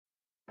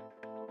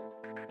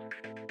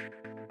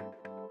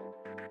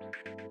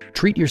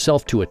Treat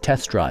yourself to a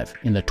test drive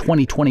in the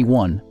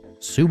 2021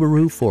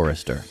 Subaru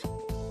Forester.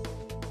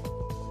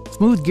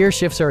 Smooth gear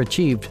shifts are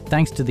achieved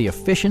thanks to the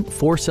efficient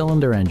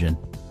 4-cylinder engine.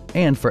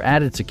 And for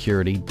added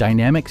security,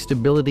 dynamic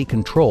stability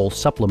control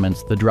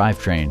supplements the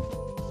drivetrain.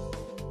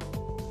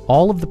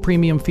 All of the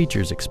premium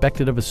features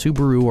expected of a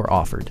Subaru are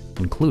offered,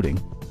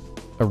 including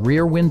a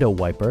rear window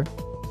wiper,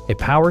 a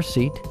power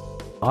seat,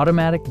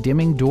 automatic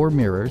dimming door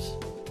mirrors,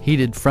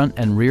 heated front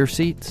and rear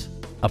seats,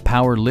 a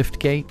power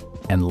liftgate,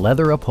 and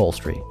leather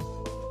upholstery.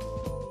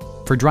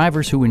 For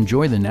drivers who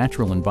enjoy the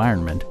natural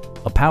environment,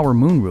 a power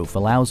moonroof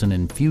allows an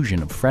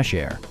infusion of fresh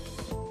air.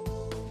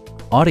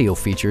 Audio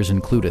features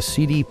include a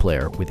CD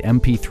player with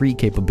MP3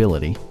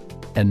 capability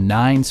and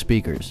 9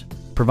 speakers,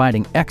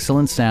 providing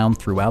excellent sound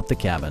throughout the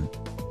cabin.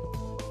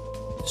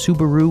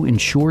 Subaru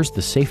ensures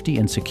the safety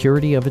and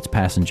security of its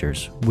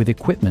passengers with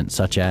equipment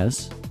such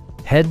as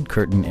head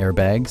curtain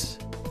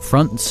airbags,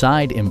 front and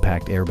side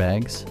impact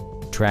airbags,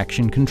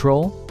 traction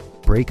control,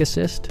 brake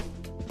assist,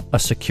 a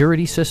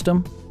security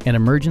system, an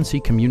emergency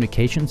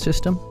communication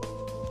system,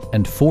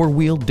 and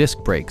 4-wheel disc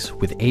brakes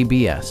with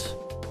ABS.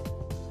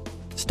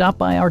 Stop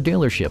by our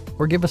dealership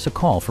or give us a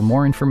call for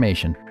more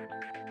information.